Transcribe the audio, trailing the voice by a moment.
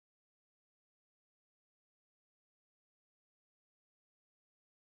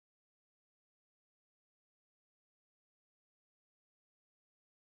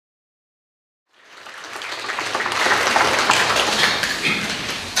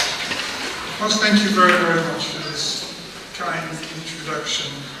Well, thank you very, very much for this kind introduction.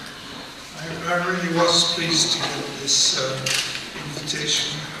 I really was pleased to get this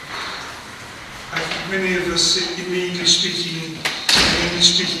invitation. I think many of us in the English-speaking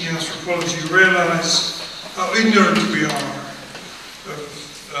anthropology realize how ignorant we are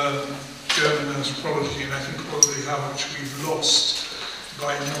of German anthropology, and I think probably how much we've lost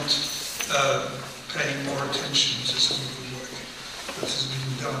by not paying more attention to some of the work that has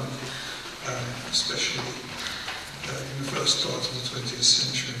been done, especially in the first part of the 20th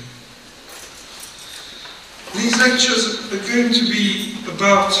century. These lectures are going to be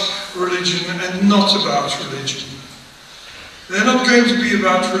about religion and not about religion. They're not going to be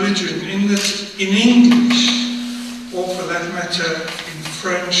about religion in that in English, or for that matter in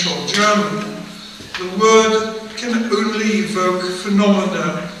French or German, the word can only evoke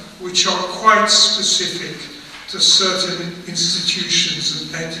phenomena which are quite specific to certain institutions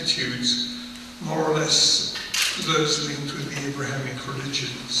and attitudes, more or less those linked with the Abrahamic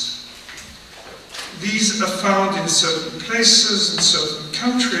religions. These are found in certain places and certain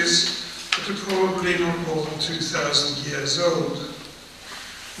countries that are probably not more than 2,000 years old.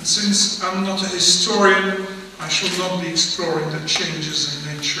 And since I'm not a historian, I shall not be exploring the changes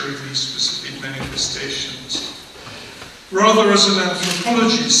in nature of these specific manifestations. Rather, as an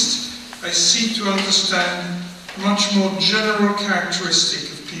anthropologist, I seek to understand much more general characteristic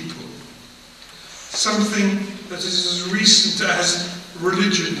of people. Something that is as recent as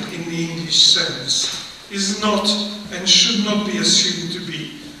religion in the English sense is not and should not be assumed to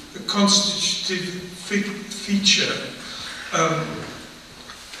be a constitutive feature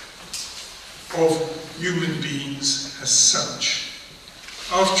of human beings as such.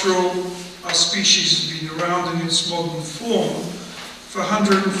 After all, our species has been around in its modern form for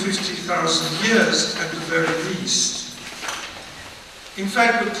 150,000 years at the very least. In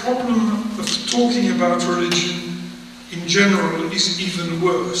fact, the problem of talking about religion in general is even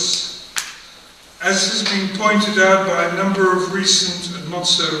worse. As has been pointed out by a number of recent and not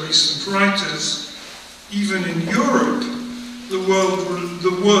so recent writers, even in Europe, the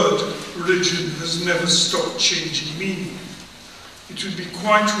word religion has never stopped changing meaning. It would be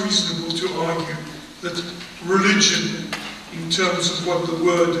quite reasonable to argue that religion, in terms of what the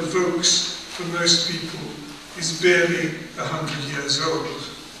word evokes for most people, is barely 100 years old.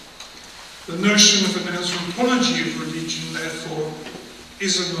 The notion of an anthropology of religion, therefore,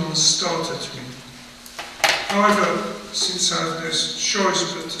 is a non-starter to me. However, since I have no choice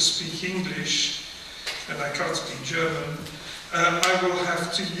but to speak English, and I can't speak German, I will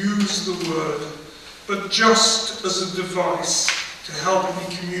have to use the word, but just as a device to help me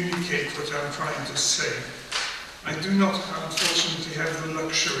communicate what I'm trying to say. I do not, unfortunately, have the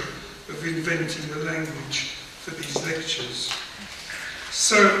luxury of inventing a language for these lectures.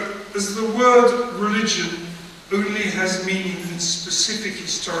 So, as the word religion only has meaning in specific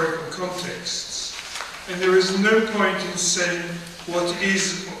historical contexts, and there is no point in saying what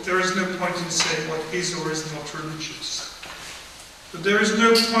is or is not religious. But there is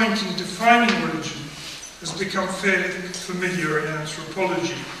no point in defining religion has become fairly familiar in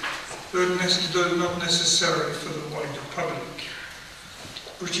anthropology, though not necessarily for the wider public.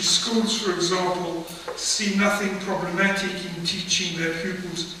 British schools, for example, see nothing problematic in teaching their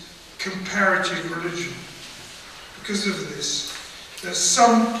pupils comparative religion. Because of this, there's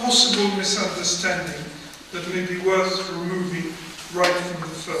some possible misunderstanding that may be worth removing right from the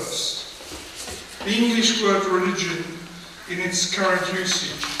first. The English word religion, in its current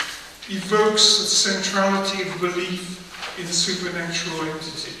usage, evokes the centrality of belief in supernatural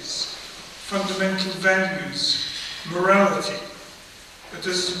entities, fundamental values, morality. But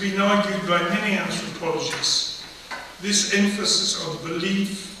as has been argued by many anthropologists, this emphasis on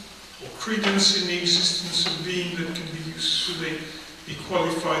belief or credence in the existence of being that can be usefully be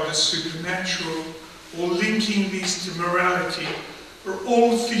qualified as supernatural, or linking these to morality, are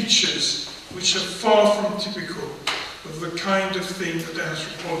all features which are far from typical of the kind of thing that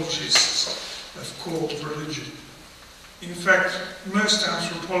anthropologists have called religion. In fact, most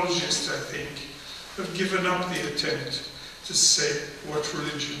anthropologists, I think, have given up the attempt to say what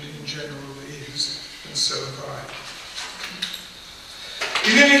religion in general is, and so have I.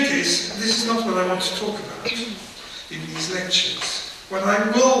 In any case, this is not what I want to talk about in these lectures. What I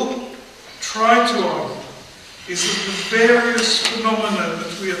will try to argue is that the various phenomena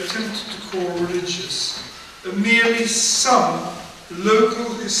that we are tempted to call religious are merely some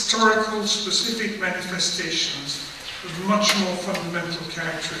local, historical, specific manifestations of much more fundamental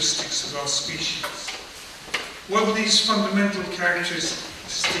characteristics of our species. What these fundamental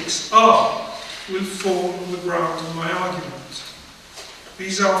characteristics are will form the ground of my argument.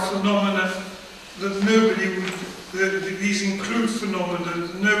 These are phenomena that nobody would, these include phenomena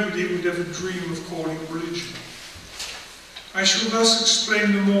that nobody would ever dream of calling religion. I shall thus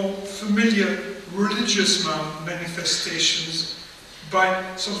explain the more familiar religious manifestations by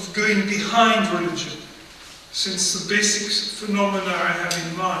sort of going behind religion, since the basic phenomena I have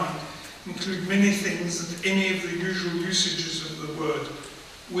in mind include many things that any of the usual usages of the word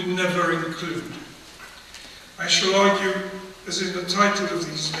would never include. I shall argue, as in the title of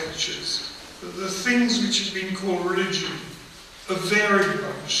these lectures, that the things which have been called religion, a varied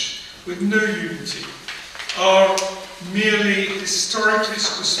bunch with no unity, are merely historically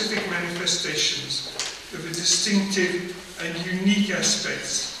specific manifestations of a distinctive and unique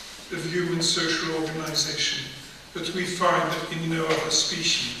aspects of human social organization that we find in no other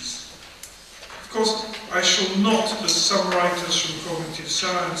species. Of course, I shall not, as some writers from cognitive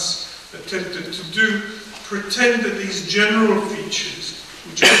science attempted to do, pretend that these general features,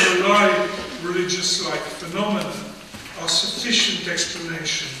 which underlie religious-like phenomena, are sufficient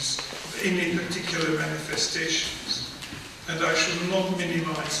explanations of any particular manifestations, and I shall not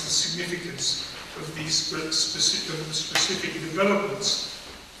minimize the significance of these specific developments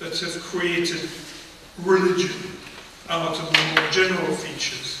that have created religion out of the more general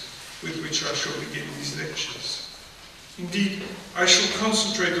features with which I shall begin these lectures. Indeed, I shall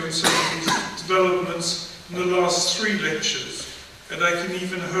concentrate on some of these developments in the last 3 lectures, and I can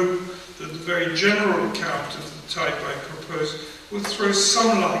even hope that the very general account of the type I propose will throw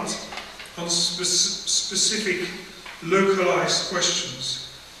some light on specific localized questions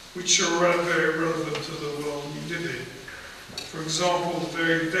which are very relevant to the world we live in. For example, the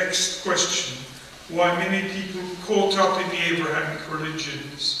very vexed question why many people caught up in the Abrahamic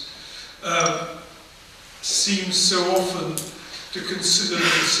religions seem so often to consider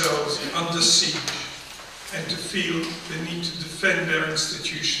themselves under siege and to feel the need to defend their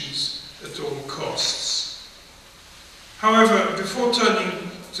institutions at all costs. However, before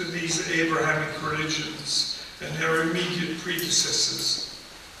turning to these Abrahamic religions and their immediate predecessors,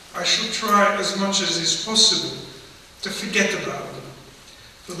 I shall try as much as is possible to forget about them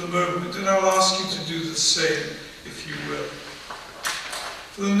for the moment, and I'll ask you to do the same if you will.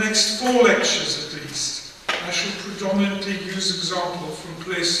 For the next 4 lectures at least, I shall predominantly use examples from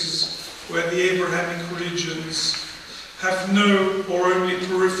places where the Abrahamic religions have no or only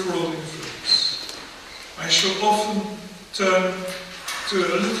peripheral influence. I shall often turn to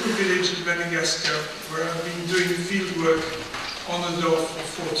a little village in Madagascar where I've been doing field work on and off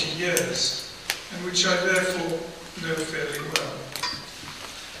for 40 years, and which I therefore know fairly well.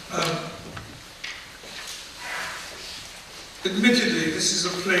 Admittedly, this is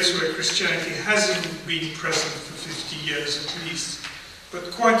a place where Christianity hasn't been present for 50 years at least, but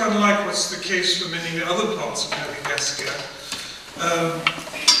quite unlike what's the case for many other parts of Madagascar,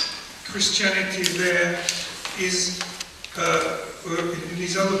 Christianity there is, in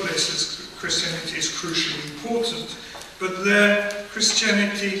these other places, Christianity is crucially important, but there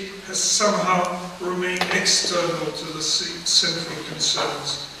Christianity has somehow remained external to the central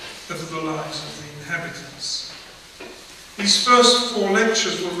concerns of the lives of the inhabitants. These first 4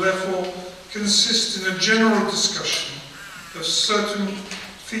 lectures will therefore consist in a general discussion of certain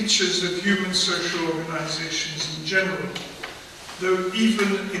features of human social organizations in general, though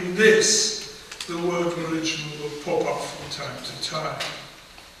even in this, the word religion will pop up from time to time.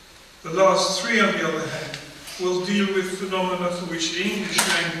 The last 3, on the other hand, will deal with phenomena for which the English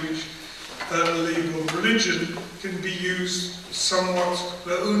language label religion can be used somewhat,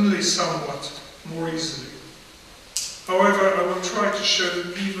 but only somewhat, more easily. However, I will try to show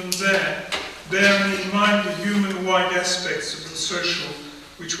that even there, bearing in mind the human-wide aspects of the social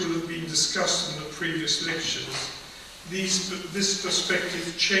which will have been discussed in the previous lectures, this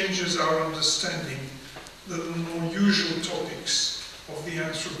perspective changes our understanding of the more usual topics of the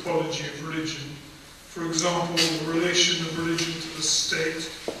anthropology of religion. For example, the relation of religion to the state,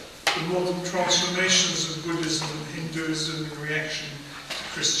 the modern transformations of Buddhism and Hinduism in reaction to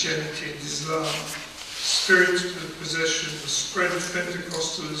Christianity and Islam, spirit possession, the spread of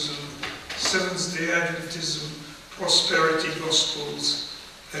Pentecostalism, Seventh-day Adventism, prosperity gospels,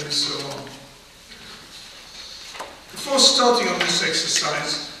 and so on. Before starting on this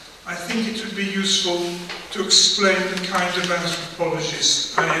exercise, I think it would be useful to explain the kind of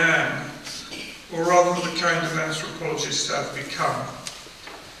anthropologist I am, or rather the kind of anthropologist I've become.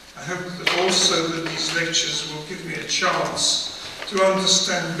 I hope that also that these lectures will give me a chance to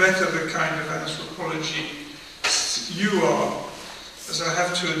understand better the kind of anthropology you are, as I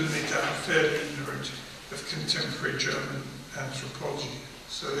have to admit I'm fairly ignorant of contemporary German anthropology,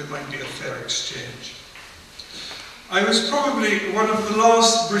 so it might be a fair exchange. I was probably one of the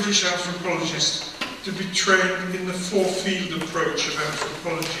last British anthropologists to be trained in the four-field approach of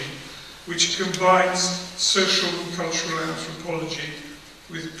anthropology, which combines social and cultural anthropology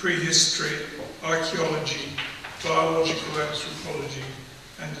with prehistory, archaeology, biological anthropology,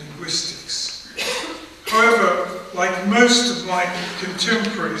 and linguistics. However, like most of my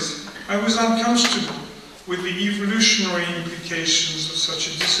contemporaries, I was uncomfortable with the evolutionary implications of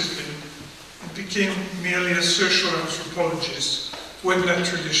such a discipline and became merely a social anthropologist when that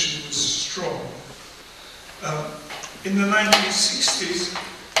tradition was strong. In the 1960s,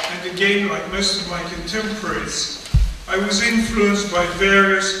 and again like most of my contemporaries, I was influenced by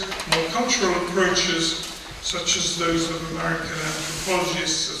various more cultural approaches such as those of American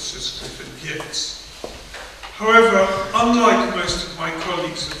anthropologists such as Clifford Geertz. However, unlike most of my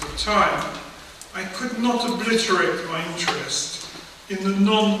colleagues at the time, I could not obliterate my interest in the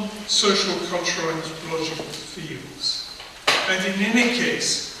non-social cultural anthropological fields. And in any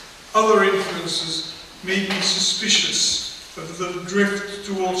case, other influences made me suspicious of the drift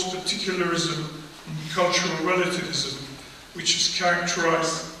towards particularism and cultural relativism which has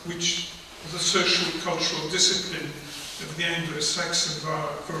characterized the social cultural discipline of the Anglo-Saxon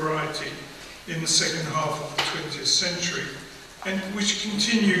variety in the second half of the 20th century, and which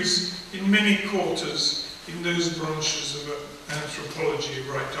continues in many quarters in those branches of anthropology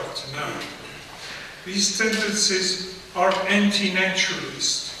right up to now. These tendencies are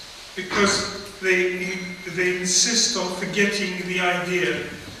anti-naturalist because they insist on forgetting the idea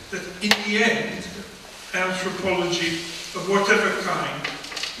that in the end, anthropology of whatever kind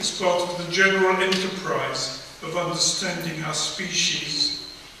is part of the general enterprise of understanding our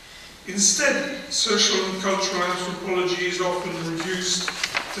species. Instead, social and cultural anthropology is often reduced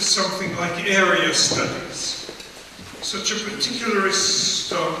to something like area studies. Such a particularist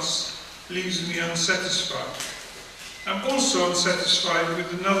stance leaves me unsatisfied. I'm also unsatisfied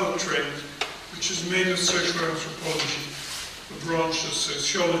with another trend which has made of social anthropology a branch of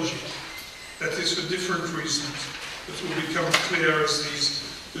sociology. That is for different reasons that will become clear as these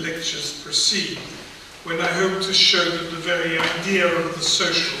lectures proceed, when I hope to show that the very idea of the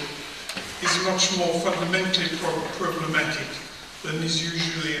social is much more fundamentally problematic than is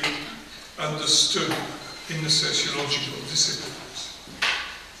usually understood in the sociological disciplines.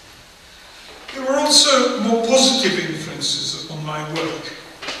 There were also more positive influences on my work,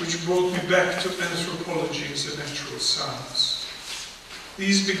 which brought me back to anthropology as a natural science.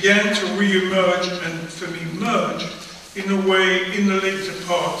 These began to re-emerge, and for me merge, in a way in the later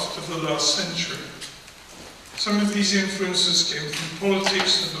part of the last century. Some of these influences came from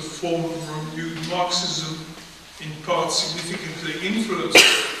politics and the form of renewed Marxism, in part significantly influenced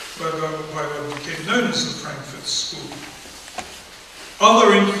by what became known as the Frankfurt School.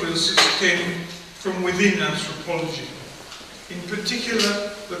 Other influences came from within anthropology, in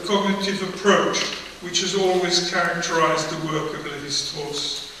particular the cognitive approach, which has always characterized the work of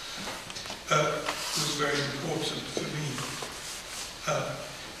Lévi-Strauss, was very important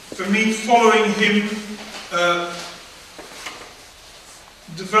for me. Following him,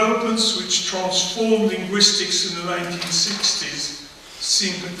 developments which transformed linguistics in the 1960s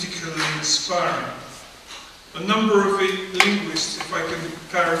seem particularly inspiring. A number of linguists, if I can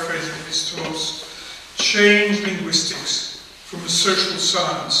paraphrase Lévi-Strauss, changed linguistics from a social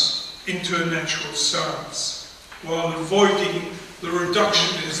science into a natural science, while avoiding the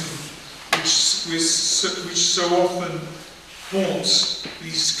reductionism which so often haunts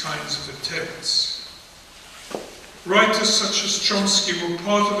these kinds of attempts. Writers such as Chomsky were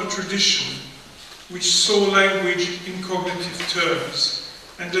part of a tradition which saw language in cognitive terms,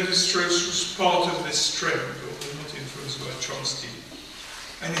 and Lévi-Strauss was part of this trend, although not influenced by Chomsky.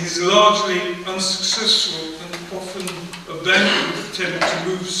 And his largely unsuccessful and often abandoned attempt to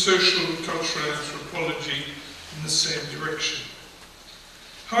move social and cultural anthropology in the same direction.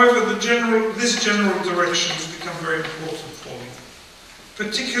 However, this general direction has become very important for me.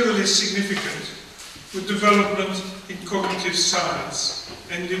 Particularly significant with development in cognitive science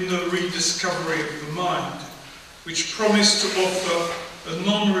and in the rediscovery of the mind, which promised to offer a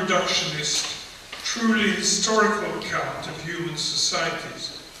non-reductionist, truly historical account of human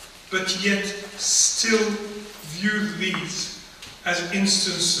societies, but yet still viewed these as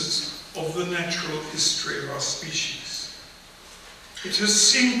instances of the natural history of our species. It has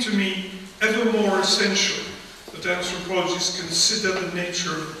seemed to me ever more essential that anthropologists consider the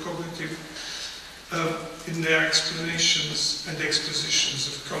nature of the cognitive in their explanations and expositions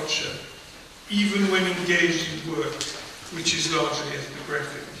of culture, even when engaged in work which is largely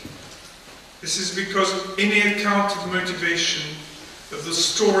ethnographic. This is because any account of motivation, of the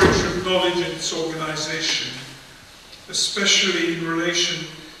storage of knowledge and its organization, especially in relation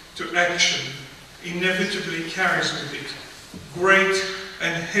to action, inevitably carries with it great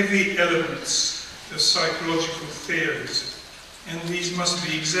and heavy elements of psychological theories, and these must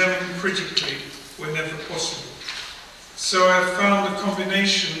be examined critically whenever possible. So I have found a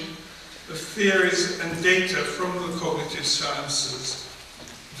combination of theories and data from the cognitive sciences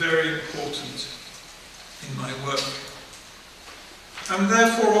very important in my work. I'm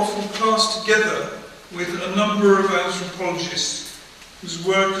therefore often classed together with a number of anthropologists whose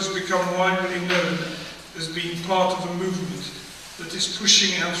work has become widely known as being part of a movement that is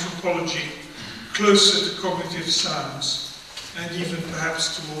pushing anthropology closer to cognitive science and even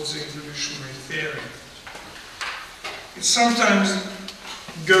perhaps towards evolutionary theory. It sometimes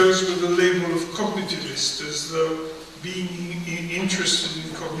goes with the label of cognitivist, as though being interested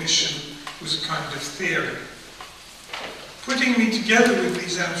in cognition was a kind of theory. Putting me together with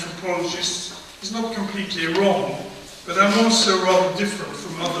these anthropologists is not completely wrong, but I'm also rather different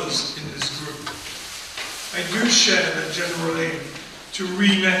from others in this group. I do share the general aim to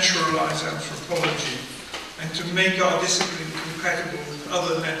renaturalize anthropology and to make our discipline compatible with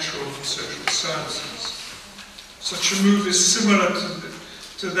other natural and social sciences. Such a move is similar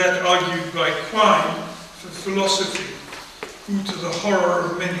to that argued by Quine for philosophy, who, to the horror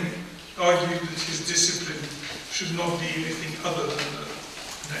of many, argued that his discipline should not be anything other than a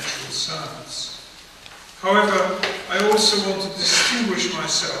natural science. However, I also want to distinguish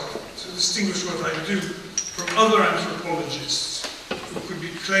myself, to distinguish what I do from other anthropologists who could be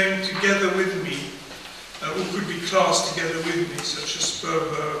claimed together with me, who could be classed together with me, such as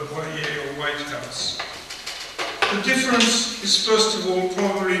Sperber, Boyer, or Whitehouse. The difference is first of all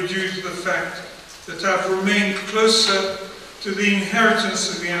probably due to the fact that I've remained closer to the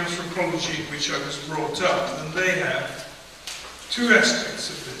inheritance of the anthropology in which I was brought up than they have. Two aspects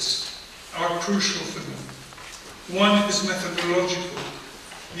of this are crucial for me. One is methodological,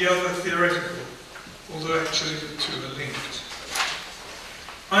 the other theoretical, although actually the two are linked.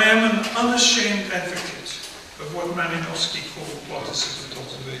 I am an unashamed advocate of what Malinowski called participant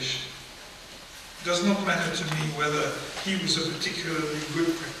observation. It does not matter to me whether he was a particularly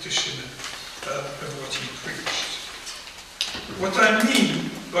good practitioner of what he preached. What I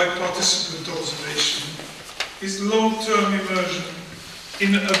mean by participant observation is long-term immersion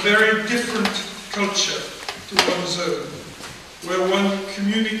in a very different culture to one's own, where one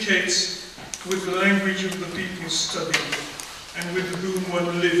communicates with the language of the people studied and with whom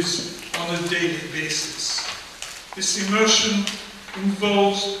one lives on a daily basis. This immersion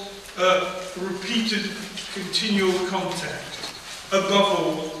involves repeated continual contact, above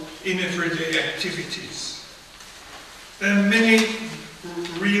all in everyday activities. There are many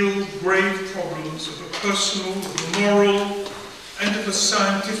real grave problems of a personal, of a moral, and of a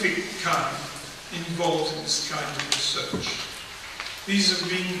scientific kind involved in this kind of research. These have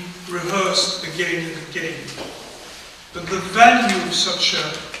been rehearsed again and again. But the value of such a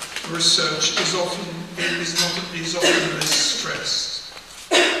research is often less stressed.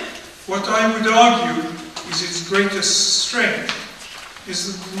 What I would argue is its greatest strength is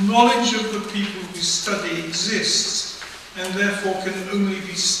that the knowledge of the people who study exists and therefore can only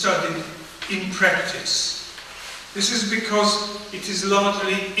be studied in practice. This is because it is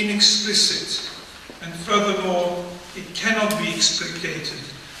largely inexplicit, and furthermore, it cannot be explicated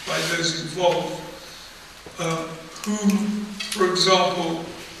by those involved, whom, for example,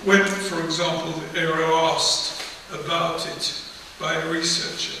 when, for example, they are asked about it by a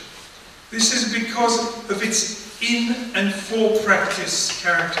researcher. This is because of its in and for practice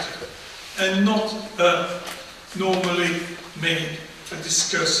character, and not normally made for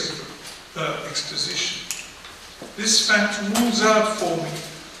discursive exposition. This fact rules out for me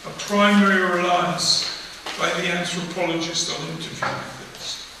a primary reliance by the anthropologist on interview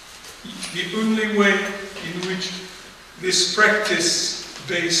methods. The only way in which this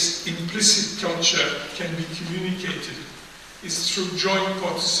practice-based implicit culture can be communicated is through joint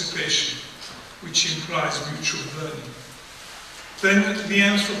participation, which implies mutual learning. Then the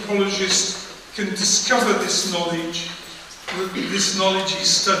anthropologist can discover this knowledge he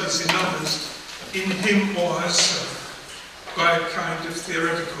studies in others, in him or herself, by a kind of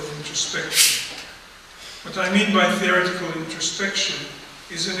theoretical introspection. What I mean by theoretical introspection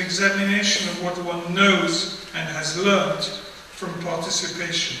is an examination of what one knows and has learned from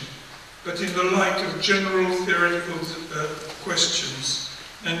participation, but in the light of general theoretical questions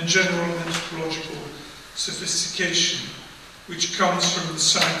and general anthropological sophistication, which comes from the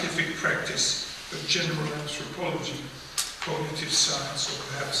scientific practice of general anthropology, cognitive science, or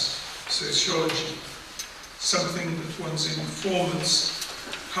perhaps sociology, something that one's informants,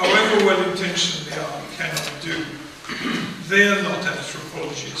 however well-intentioned they are, cannot do They are not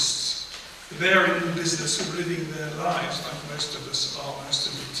anthropologists. They're in the business of living their lives, like most of us are most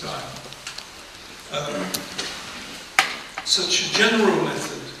of the time. Such a general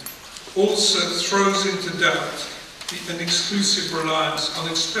method also throws into doubt an exclusive reliance on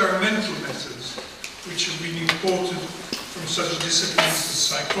experimental methods, which have been imported from such disciplines as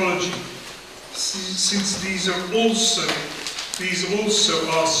psychology, since these also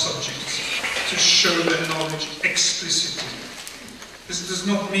are subjects to show their knowledge explicitly. This does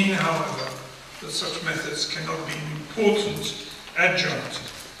not mean, however, that such methods cannot be an important adjunct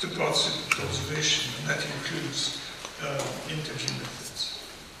to participant observation, and that includes interview methods.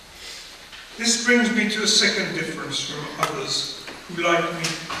 This brings me to a second difference from others who, like me,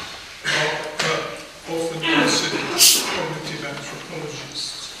 are often considered cognitive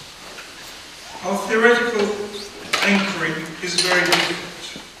anthropologists. Our theoretical anchoring is very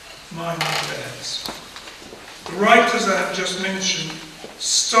different, mine and theirs. The writers I have just mentioned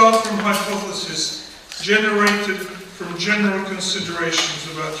start from hypotheses generated from general considerations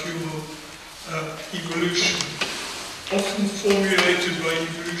about human evolution, often formulated by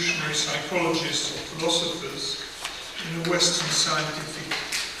evolutionary psychologists or philosophers in a Western scientific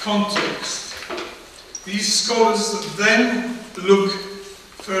context. These scholars then look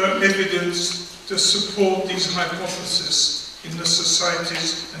for evidence to support these hypotheses in the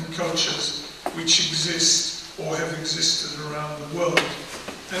societies and cultures which exist or have existed around the world,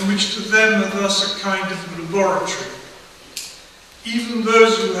 and which to them are thus a kind of laboratory. Even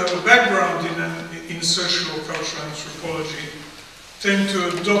those who have a background in social or cultural anthropology tend to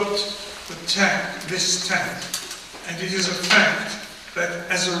adopt this tack, and it is a fact that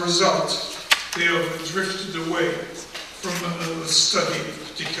as a result they have drifted away from the study of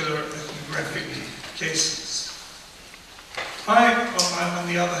particular ethnographic cases. I, on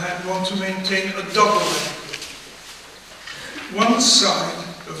the other hand, want to maintain a double angle, one side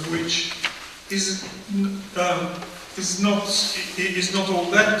of which is not all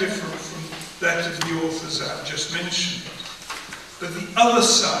that different from that of the authors I've just mentioned, but the other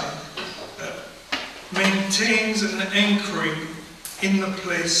side maintains an anchoring in the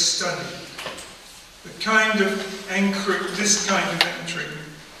place study. This kind of anchoring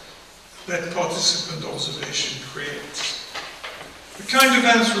that participant observation creates. The kind of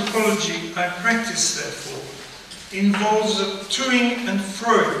anthropology I practice, therefore, involves a toing and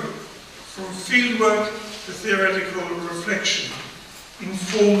froing from fieldwork to theoretical reflection,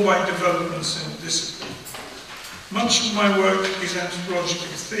 informed by developments in the discipline. Much of my work is anthropological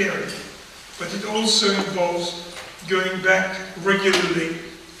theory, but it also involves going back regularly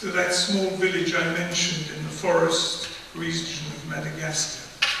to that small village I mentioned in the forest region of Madagascar.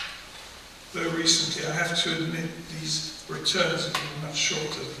 Though recently, I have to admit, these returns have been much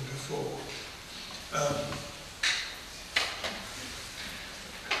shorter than before.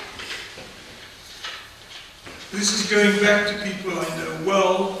 This is going back to people I know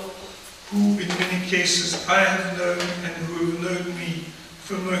well, who in many cases I have known and who have known me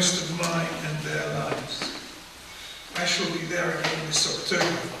for most of my and their lives. I shall be there again this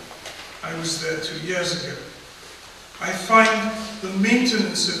October. I was there 2 years ago. I find the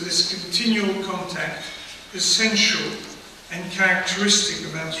maintenance of this continual contact essential and characteristic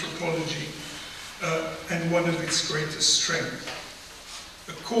of anthropology and one of its greatest strengths.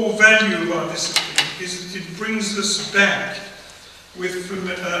 A core value of our discipline is that it brings us back with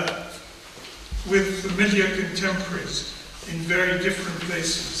familiar contemporaries in very different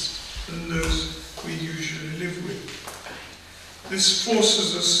places than those we usually live with. This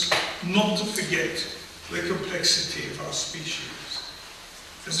forces us not to forget the complexity of our species.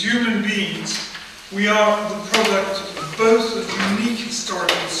 As human beings, we are the product both of unique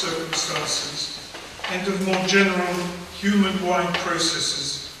historical circumstances and of more general human-wide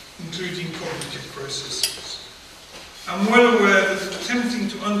processes, including cognitive processes. I'm well aware that attempting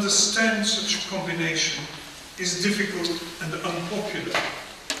to understand such a combination is difficult and unpopular.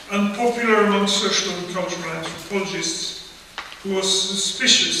 Unpopular among social and cultural anthropologists who are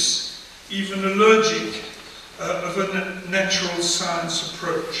suspicious, even allergic, of a natural science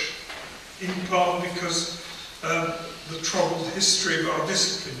approach, in part because the troubled history of our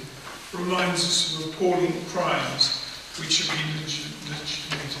discipline reminds us of appalling crimes which have been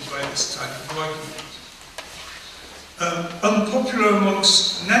legitimated by this type of argument. Unpopular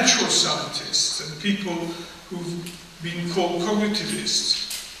amongst natural scientists and people who've been called cognitivists,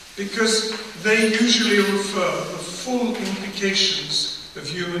 because they usually refer the full implications of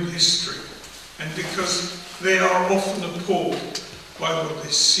human history, and because they are often appalled by what they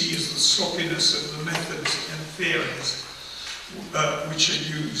see as the sloppiness of the methods and theories which are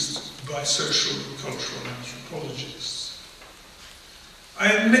used by social and cultural anthropologists. I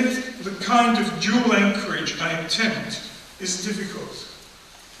admit the kind of dual anchorage I attempt is difficult,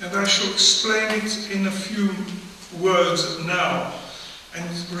 and I shall explain it in a few words now and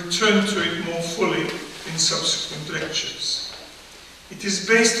return to it more fully in subsequent lectures. It is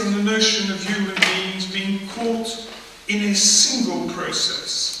based on the notion of human beings being caught in a single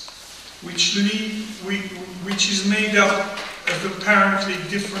process, which is made up of apparently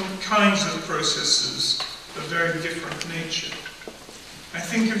different kinds of processes of very different nature. I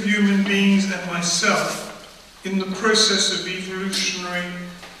think of human beings and myself in the process of evolutionary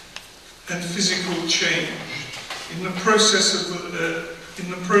and physical change, in the processes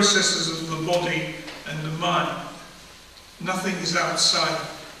of the body and the mind. Nothing is outside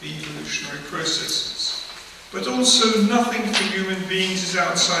the evolutionary processes. But also nothing for human beings is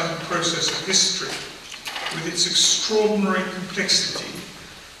outside the process of history, with its extraordinary complexity,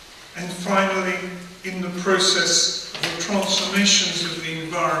 and finally in the process of the transformations of the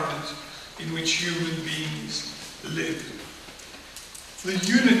environment in which human beings live. The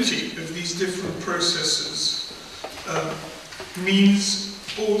unity of these different processes means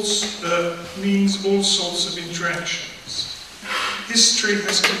all sorts of interactions. History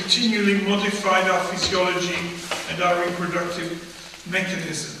has continually modified our physiology and our reproductive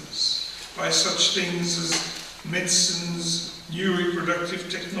mechanisms by such things as medicines, new reproductive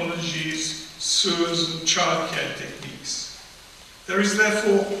technologies, sewers and childcare techniques. There is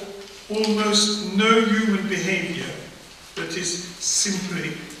therefore almost no human behavior that is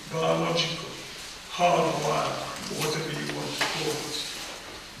simply biological, hardwired, or whatever you want to call it.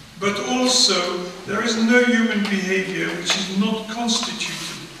 But also, there is no human behavior which is not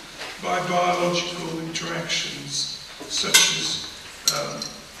constituted by biological interactions, such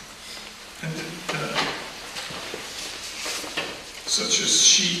as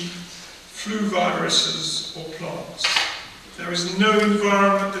sheep, flu viruses, or plants. There is no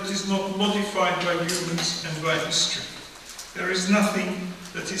environment that is not modified by humans and by history. There is nothing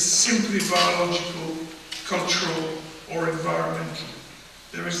that is simply biological, cultural, or environmental.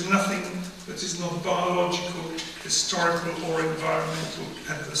 There is nothing that is not biological, historical, or environmental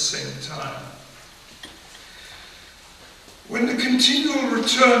at the same time. What the continual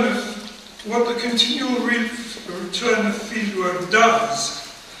return of fieldwork does,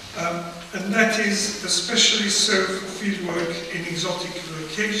 and that is especially so for fieldwork in exotic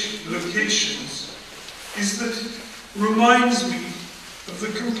locations, is that it reminds me of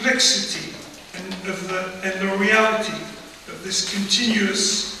the complexity and the reality of this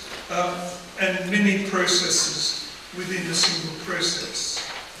continuous and many processes within a single process.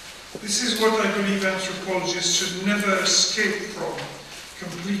 This is what I believe anthropologists should never escape from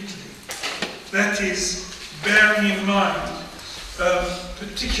completely. That is, bearing in mind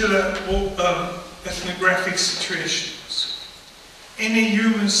particular ethnographic situations. Any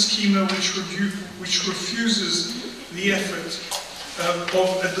human schema which refuses the effort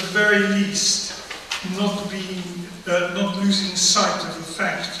of, at the very least, not losing sight of the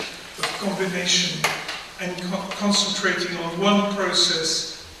fact of combination and concentrating on one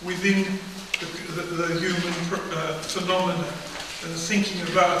process within the human phenomena and thinking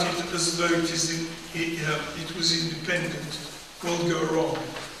about it as though it was independent will go wrong.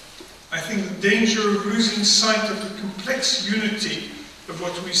 I think the danger of losing sight of the complex unity of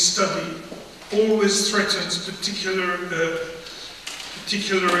what we study always threatens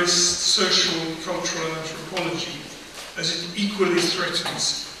particularist social and cultural anthropology, as it equally threatens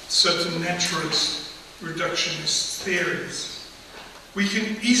certain naturalist reductionist theories. We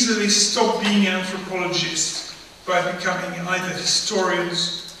can easily stop being anthropologists by becoming either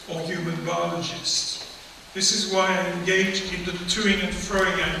historians or human biologists. This is why I engaged in the toing and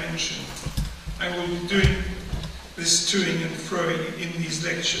froing I mentioned. I will be doing this toing and froing in these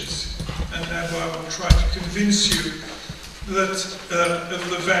lectures, and thereby I will try to convince you that of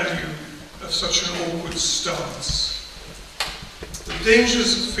the value of such an awkward stance. The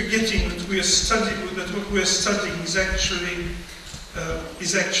dangers of forgetting that what we are studying is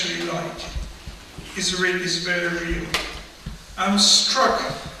very real. I'm struck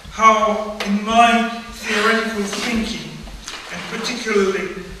how, in my theoretical thinking, and particularly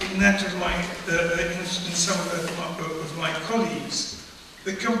in that of in some of my colleagues,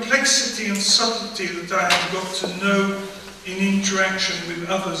 the complexity and subtlety that I have got to know in interaction with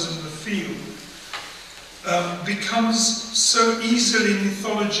others in the field becomes so easily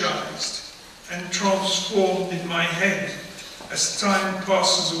mythologized and transformed in my head as time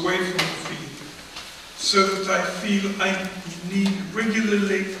passes away from the field, so that I feel I need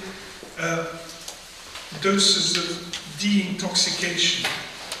regularly doses of de-intoxication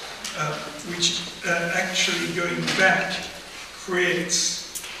which actually going back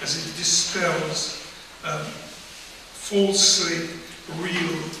creates, as it dispels, falsely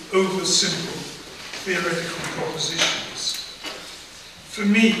real, oversimple theoretical propositions. For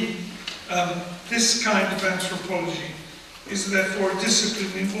me, this kind of anthropology is therefore a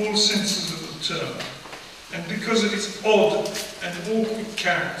discipline in all senses of the term, and because of its odd and awkward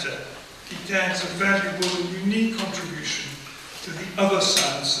character, it adds a valuable and unique contribution to the other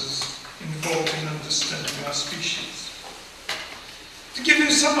sciences involved in understanding our species. To give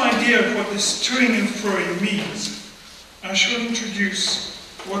you some idea of what this toing and froing means, I shall introduce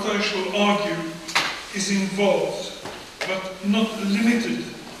what I shall argue is involved, but not limited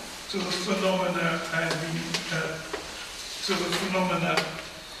to the phenomena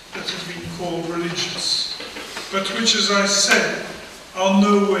that have been called religious, but which, as I said, are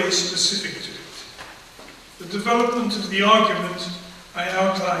no way specific to it. The development of the argument I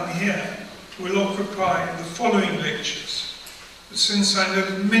outline here will occupy the following lectures, but since I know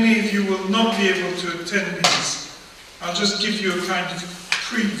that many of you will not be able to attend these, I'll just give you a kind of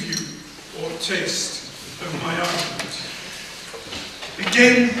preview or taste of my argument.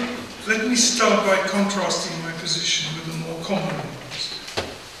 Again, let me start by contrasting my position with the more common ones.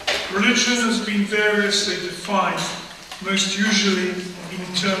 Religion has been variously defined, most usually in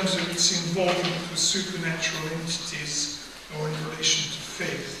terms of its involvement with supernatural entities or in relation to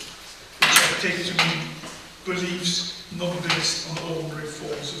faith, which I take to mean beliefs not based on ordinary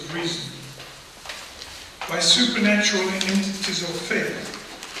forms of reasoning. By supernatural entities or faith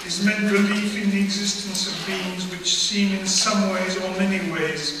is meant belief in the existence of beings which seem in some ways or many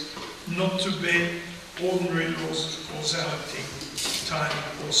ways not to obey ordinary laws of causality, time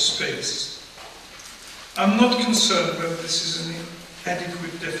or space. I'm not concerned whether this is an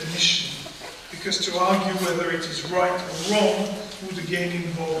adequate definition, because to argue whether it is right or wrong would again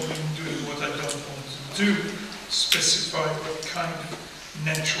involve me in doing what I don't want to do, specify what kind of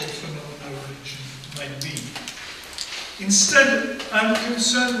natural phenomena religion might be. Instead, I'm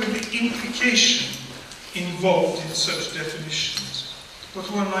concerned with the implication involved in such definitions, what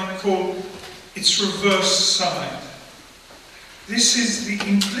one might call its reverse side. This is the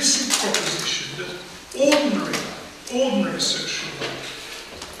implicit proposition that ordinary social life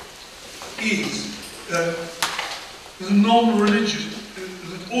is the non-religious,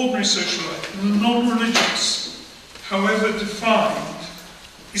 that ordinary social life, the non-religious, however defined,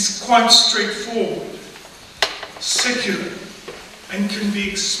 is quite straightforward, secular, and can be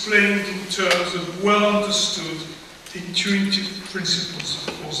explained in terms of well-understood intuitive principles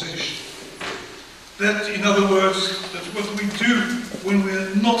of causation. That, in other words, that what we do when we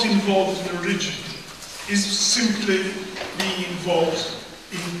are not involved in a religion is simply being involved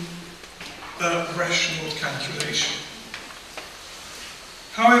in rational calculation.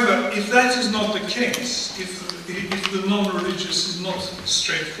 However, if that is not the case, if the non-religious is not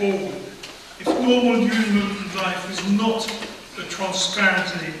straightforward, if normal human life is not a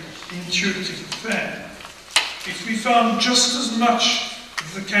transparently intuitive affair, if we found just as much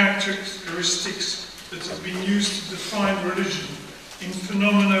of the characteristics that have been used to define religion in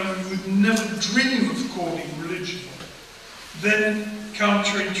phenomena we would never dream of calling religion, then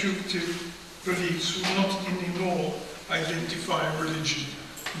counterintuitive beliefs would not anymore identify religion,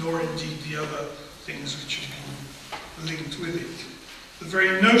 nor indeed the other things which have been linked with it. The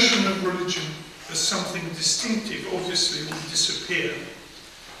very notion of religion as something distinctive obviously would disappear.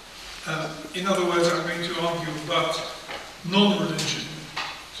 In other words, I'm going to argue about non-religion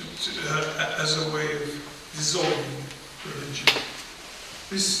as a way of dissolving religion.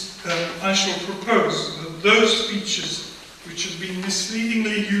 I shall propose that those features which have been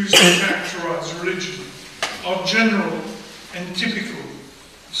misleadingly used to characterize religion are general and typical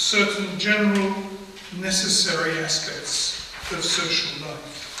of certain general necessary aspects of social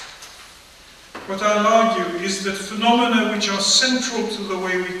life. What I'll argue is that phenomena which are central to the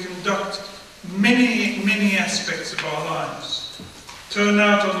way we conduct many aspects of our lives turn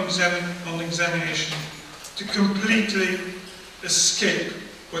out on examination to completely escape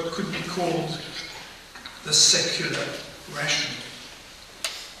what could be called the secular rational.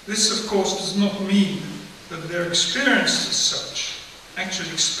 This, of course, does not mean that they're experienced as such. Actually,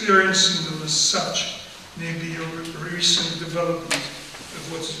 experiencing them as such may be a recent development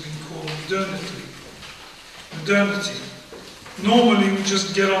of what has been called modernity. Modernity. Normally, we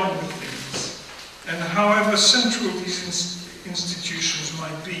just get on with things, and however central these institutions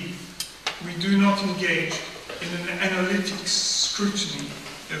might be, we do not engage in an analytic scrutiny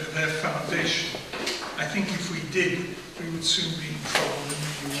of their foundation. I think if we did, we would soon be in trouble in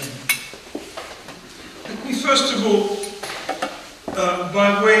the UN. Let me first of all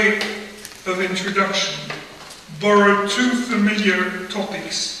by way of introduction, borrow two familiar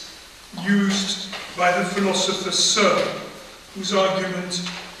topics used by the philosopher Searle, whose argument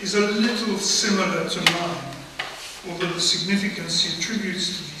is a little similar to mine, although the significance he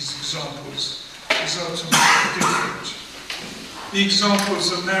attributes to these examples is ultimately different. The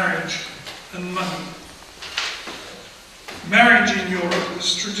examples are marriage and money. Marriage in Europe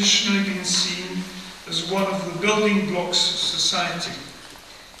has traditionally been seen as one of the building blocks of society.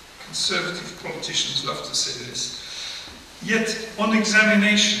 Conservative politicians love to say this. Yet, on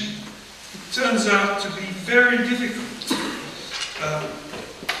examination, it turns out to be very difficult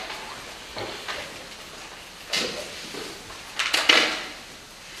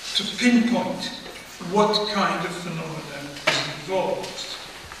to pinpoint what kind of phenomenon is involved.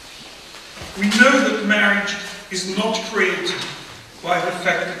 We know that marriage is not created by the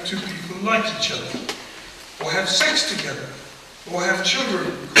fact that two people like each other, or have sex together, or have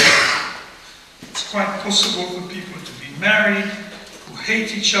children. It's quite possible for people to be married, who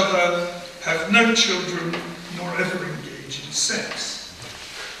hate each other, have no children, nor ever engage in sex.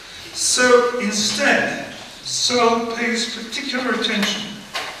 So instead, Searle pays particular attention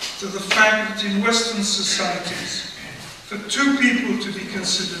to the fact that in Western societies, for two people to be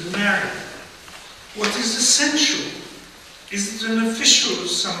considered married, what is essential is that an official of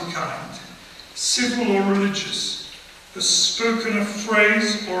some kind, civil or religious, has spoken a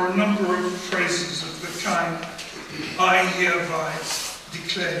phrase or a number of phrases of the kind, "I hereby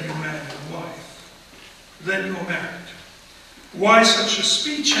declare you man and wife." Then you're married. Why such a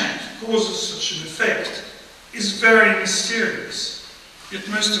speech act causes such an effect is very mysterious, yet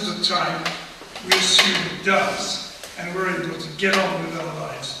most of the time we assume it does, and we're able to get on with our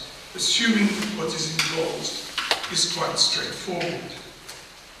lives, assuming that what is involved is quite straightforward.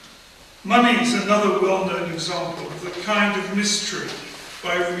 Money is another well-known example of the kind of mystery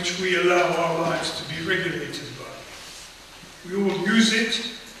by which we allow our lives to be regulated by. We all use it,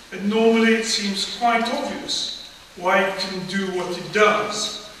 and normally it seems quite obvious why it can do what it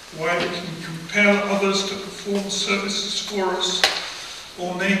does, why it can compel others to perform services for us,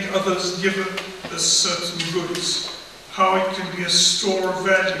 or make others give us certain goods, how it can be a store of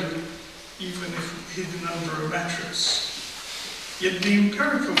value, even if hidden under a mattress. Yet the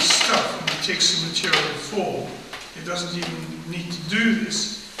empirical stuff, when it takes a material form, it doesn't even need to do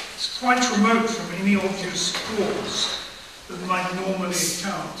this, it's quite remote from any obvious cause that might normally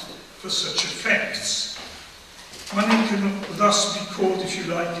account for such effects. Money can thus be called, if you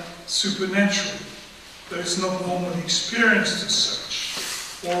like, supernatural, though it's not normally experienced as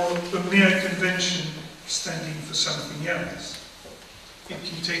such, or a mere convention standing for something else. It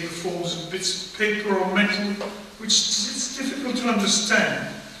can take the forms of bits of paper or metal, which it's difficult to understand,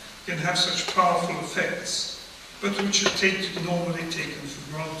 can have such powerful effects, but which are normally taken for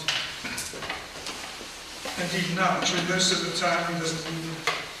granted. Indeed, now, actually, most of the time, it doesn't even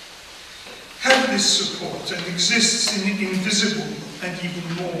have this support and exists in invisible and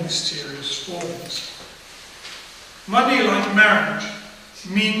even more mysterious forms. Money, like marriage,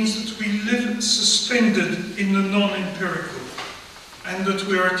 means that we live suspended in the non-empirical, and that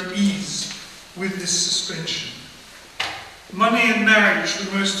we're at ease with this suspension. Money and marriage, for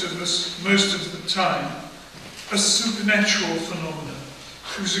most of us, most of the time, are supernatural phenomena,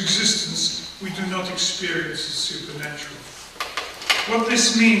 whose existence we do not experience as supernatural. What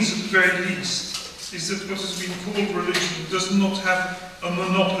this means, at the very least, is that what has been called religion does not have a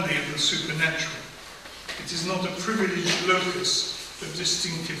monopoly of the supernatural. It is not a privileged locus of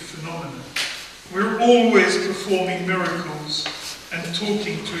distinctive phenomena. We're always performing miracles and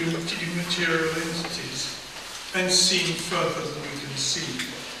talking to immaterial entities and seeing further than we can see.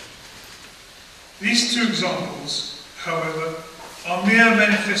 These two examples, however, are mere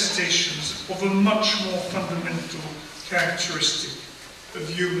manifestations of a much more fundamental characteristic of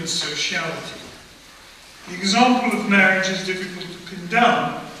human sociality. The example of marriage is difficult to pin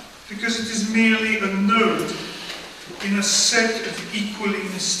down because it is merely a node in a set of equally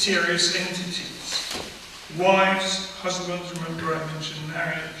mysterious entities. Wives, husbands, remember I mentioned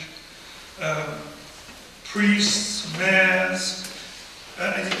marriage, priests, mayors,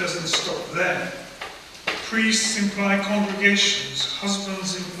 and it doesn't stop there. Priests imply congregations,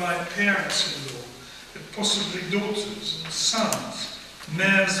 husbands imply parents-in-law, and possibly daughters and sons.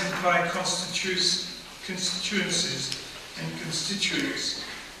 Mayors imply constituencies and constituents.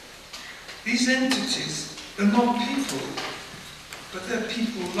 These entities are not people, but they're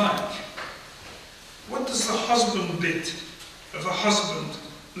people-like. What does the husband bit of a husband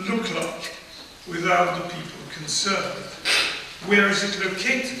look like without the people concerned? Where is it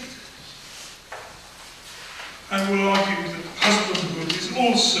located? I will argue that husbandhood is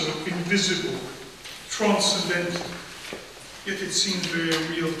also invisible, transcendental, yet it seems very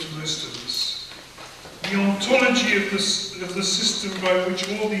real to most of us. The ontology of the system by which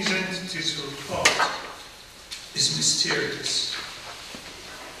all these entities are a part is mysterious.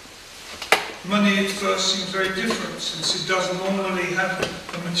 Money at first seems very different, since it doesn't normally have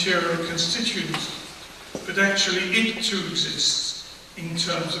a material constituent, but actually it too exists in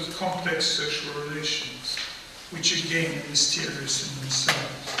terms of complex social relations, which again are mysterious in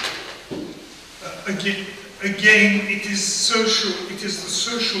themselves. Again, it is social, it is the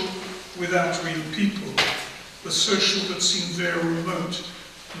social without real people, the social that seems very remote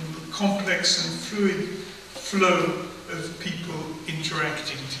in the complex and fluid flow of people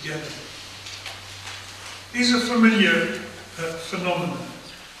interacting together. These are familiar phenomena.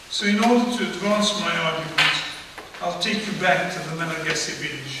 So in order to advance my argument, I'll take you back to the Malagasy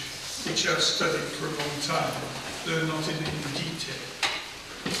village, which I've studied for a long time, though not in any detail.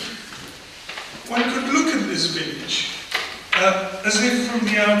 One could look at this village as if from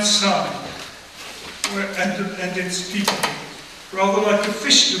the outside, and its people, rather like a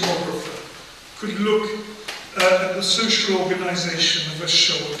fish demographer, could look at the social organization of a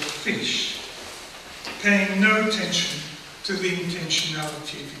shoal of fish, paying no attention to the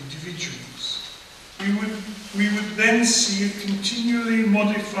intentionality of individuals. We would then see a continually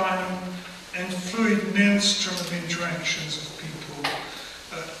modifying and fluid maelstrom of interactions of people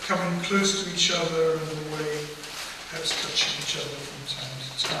coming close to each other and in a way perhaps touching each other from time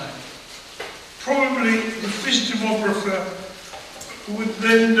to time. Probably the fish demographer would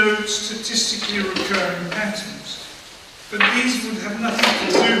then note statistically recurring patterns, but these would have nothing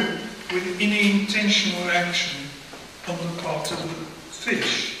to do with any intentional action on the part of the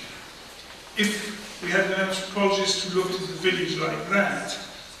fish. If we had an anthropologist who looked at the village like that,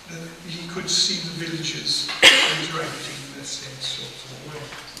 he could see the villagers interacting in that same sort of way.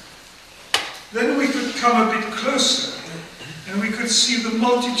 Then we could come a bit closer, and we could see the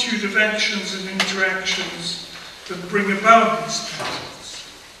multitude of actions and interactions that bring about these patterns.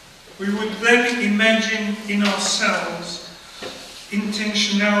 We would then imagine in ourselves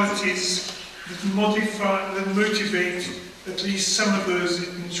intentionalities that modify, that motivate at least some of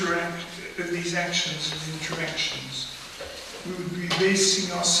these actions and interactions. We would be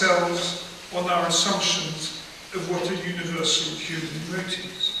basing ourselves on our assumptions of what are universal human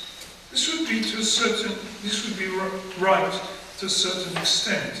motives. This would be right to a certain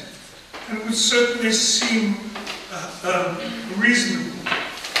extent, and it would certainly seem reasonable,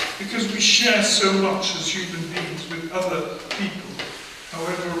 because we share so much as human beings with other people,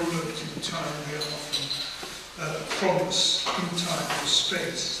 however remote in time they are often from us in time or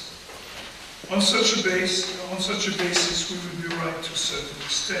space. On such a basis, we would be right to a certain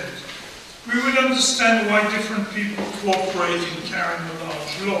extent. We would understand why different people cooperate in carrying a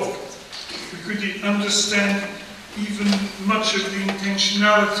large log. We could understand even much of the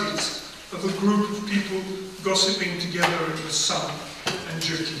intentionalities of a group of people gossiping together in the sun and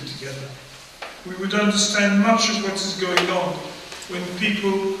joking together. We would understand much of what is going on when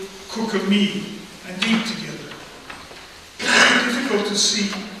people cook a meal and eat together. It would be difficult to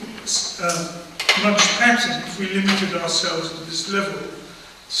see much pattern if we limited ourselves to this level,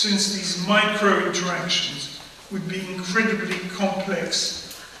 since these micro-interactions would be incredibly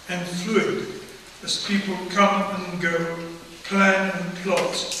complex and fluid, as people come and go, plan and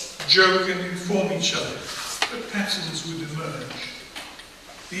plot, joke and inform each other, but patterns would emerge.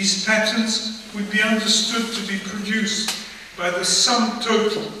 These patterns would be understood to be produced by the sum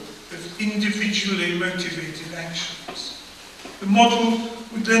total of individually motivated actions. The model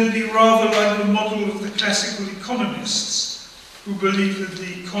would then be rather like the model of the classical economists, who believed that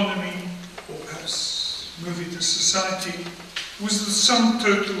the economy, or perhaps move it to society, was the sum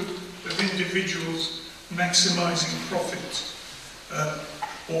total of individuals maximizing profit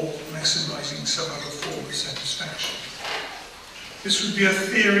or maximizing some other form of satisfaction. This would be a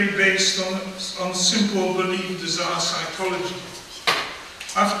theory based on simple believed desire psychology.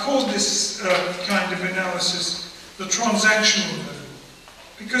 I've called this kind of analysis the transactional level,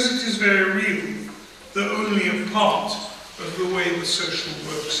 because it is very real, though only a part of the way the social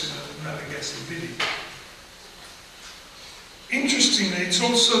works in a Malagasy village. Interestingly, it's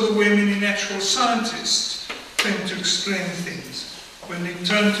also the way many natural scientists tend to explain things when they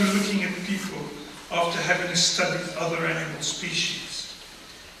turn to looking at people after having studied other animal species.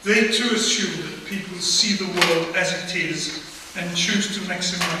 They too assume that people see the world as it is and choose to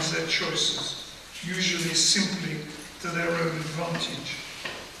maximize their choices, usually simply to their own advantage.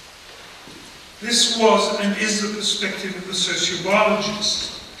 This was and is the perspective of the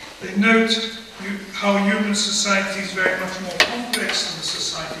sociobiologists. They note how human society is very much more complex than the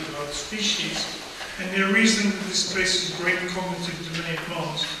society of other species, and the reason that this places great cognitive domain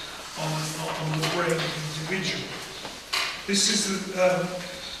demands on the brain of the individual. This is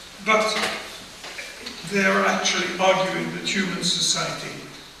but they're actually arguing that human society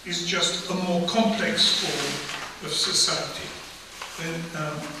is just a more complex form of society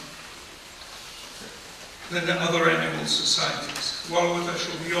than the other animal societies, while what I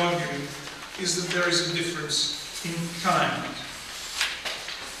shall be arguing is that there is a difference in kind.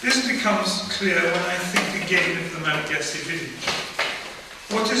 This becomes clear when I think again of the Malagasy village.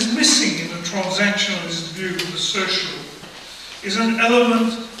 What is missing in the transactionalist view of the social is an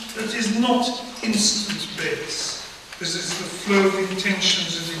element that is not instant-based. This is the flow of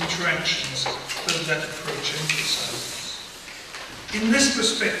intentions and interactions that approach emphasizes. In this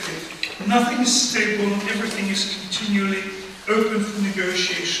perspective, nothing is stable and everything is continually open for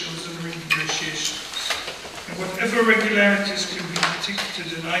negotiations and renegotiations. And whatever regularities can be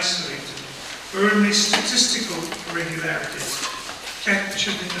detected and isolated are only statistical regularities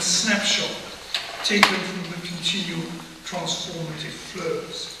captured in a snapshot taken from the continual transformative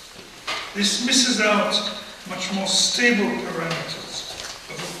flows. This misses out much more stable parameters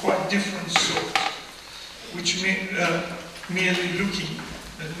of a quite different sort, which merely looking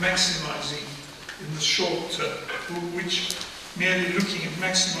at maximizing in the short term, which merely looking at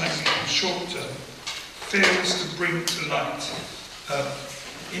maximizing in the short term fails to bring to light.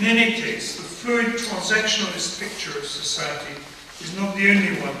 In any case, the fluid transactionalist picture of society is not the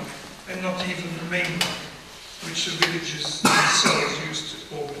only one, and not even the main one, which the villagers themselves used to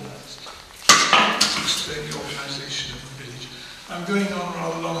organize, to explain the organization of the village. I'm going on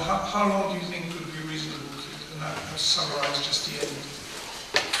rather long. How long do you think would be reasonable to, and I've summarized just the end?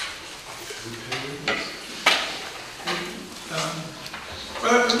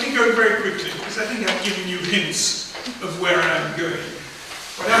 Well, let me go very quickly, because I think I've given you hints of where I'm going.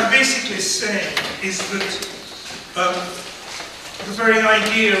 What I'm basically saying is that the very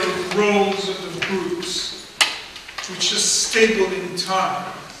idea of roles and of groups, which are stable in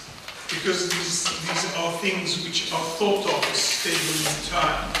time, because these are things which are thought of as stable in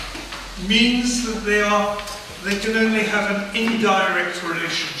time, means that they can only have an indirect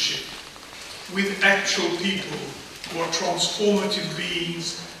relationship with actual people who are transformative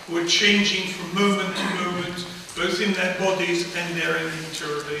beings, who are changing from moment to moment, both in their bodies and their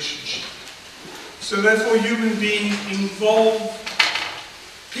interrelationship. So therefore human beings involve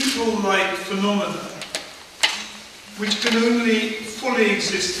people-like phenomena which can only fully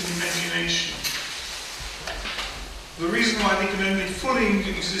exist in imagination. The reason why they can only fully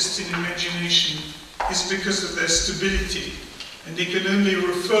exist in imagination is because of their stability, and they can only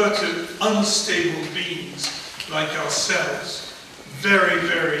refer to unstable beings like ourselves very,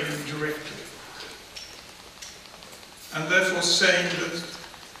 very indirectly. And therefore saying that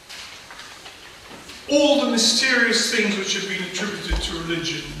all the mysterious things which have been attributed to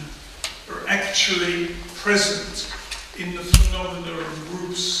religion are actually present in the phenomena of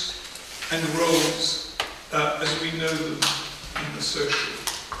groups and roles as we know them in the social.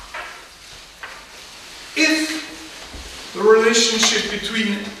 If the relationship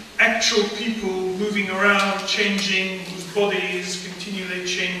between actual people moving around, changing, whose bodies continually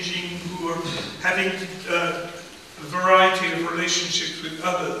changing, who are having a variety of relationships with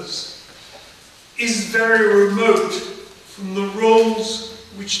others, is very remote from the roles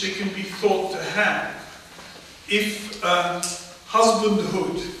which they can be thought to have. If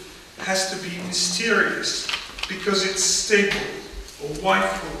husbandhood has to be mysterious because it's stable, or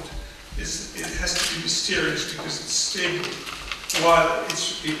wifehood it has to be mysterious because it's stable, while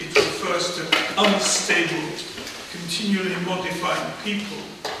it refers to unstable, continually modifying people,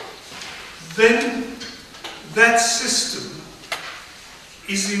 then that system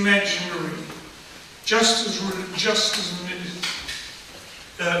is imaginary,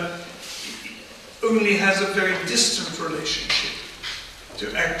 only has a very distant relationship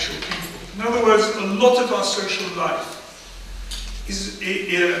to actual people. In other words, a lot of our social life is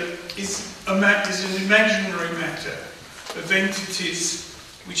an imaginary matter of entities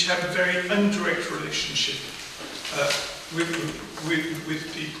which have a very indirect relationship with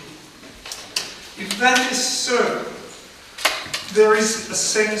people. If that is so, there is a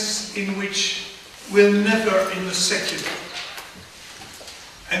sense in which we're never in the secular.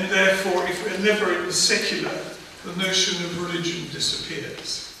 And therefore, if we're never in the secular, the notion of religion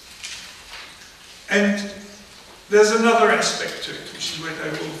disappears. And there's another aspect to it, which is what I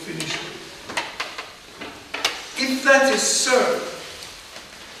will finish with. If that is so,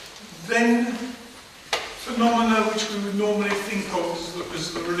 then phenomena which we would normally think of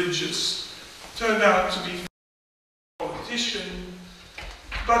as the religious turned out to be a politician,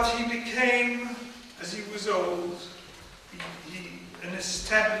 but he became, as he was old, an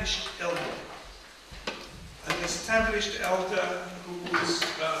established elder. An established elder who was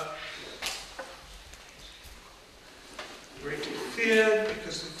greatly feared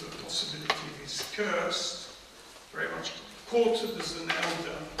because of the possibility of his curse, very much courted as an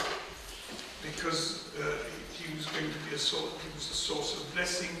elder because he was going to be a source of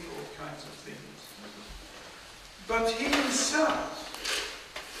blessing for all kinds of things. But he himself,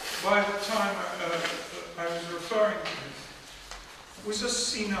 by the time I was referring to him, was a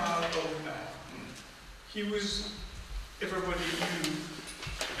senile old man. He was, everybody knew,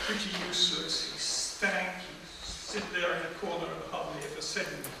 pretty useless. He stank, he'd sit there in a corner and hardly ever said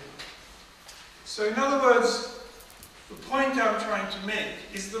anything. So in other words, the point I'm trying to make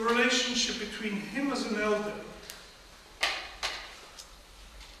is the relationship between him as an elder,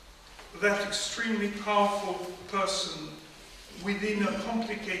 that extremely powerful person within a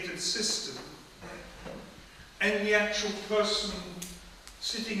complicated system, and the actual person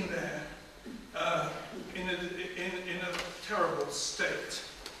sitting there in a terrible state,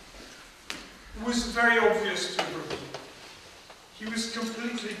 was very obvious to everyone. He was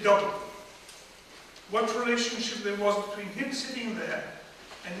completely double. What relationship there was between him sitting there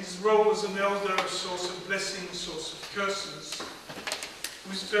and his role as an elder, a source of blessing, a source of curses,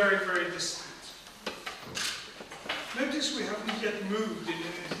 was very, very distant. Notice we haven't yet moved in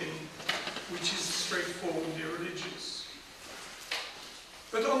anything which is straightforwardly religious.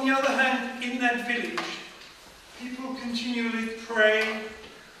 But on the other hand, in that village, people continually pray,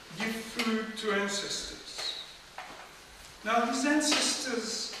 give food to ancestors. Now, these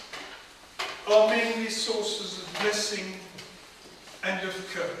ancestors are mainly sources of blessing and of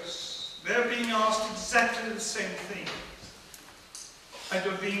curse. They're being asked exactly the same things, and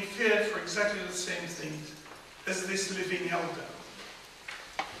are being feared for exactly the same things as this living elder.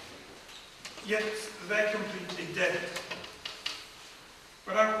 Yet they're completely dead.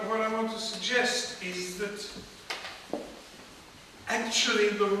 But what I want to suggest is that actually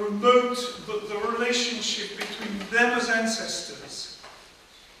the relationship between them as ancestors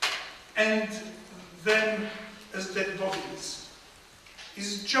and them as dead bodies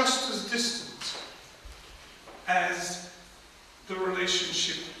is just as distant as the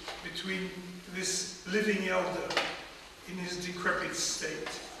relationship between this living elder in his decrepit state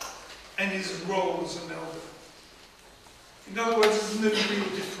and his role as an elder. In other words, there's no real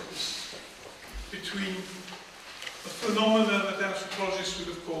difference between a phenomenon that anthropologists would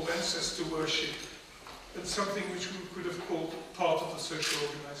have called ancestor worship and something which we could have called part of the social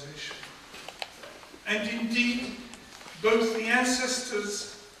organization. And indeed, both the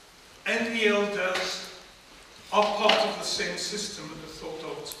ancestors and the elders are part of the same system and are thought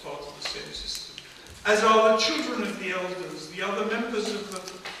of as part of the same system, as are the children of the elders, the other members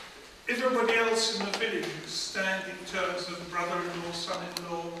of everybody else in the village who stand in terms of brother-in-law,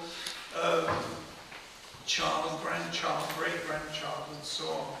 son-in-law, child, grandchild, great-grandchild, and so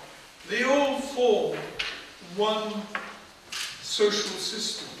on. They all form one social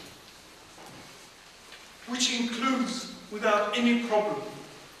system, which includes, without any problem,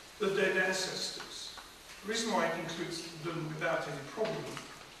 the dead ancestors. The reason why it includes them without any problem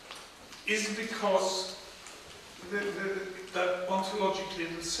is because that ontologically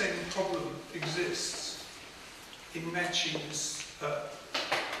the same problem exists in matching this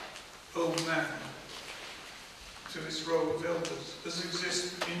old man to his role of elders, as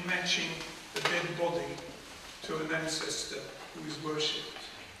exists in matching a dead body to an ancestor who is worshipped.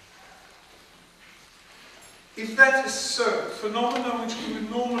 If that is so, phenomena which we would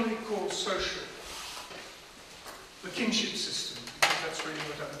normally call social, the kinship system, because that's really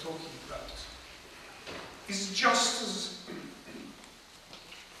what I'm talking about, is just as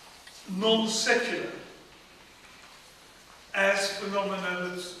non-secular as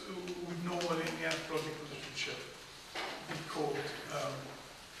phenomena that would normally in the anthropological literature be called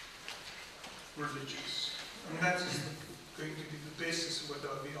religious. And that is going to be the basis of what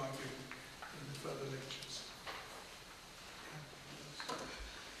I'll be arguing in the further lecture.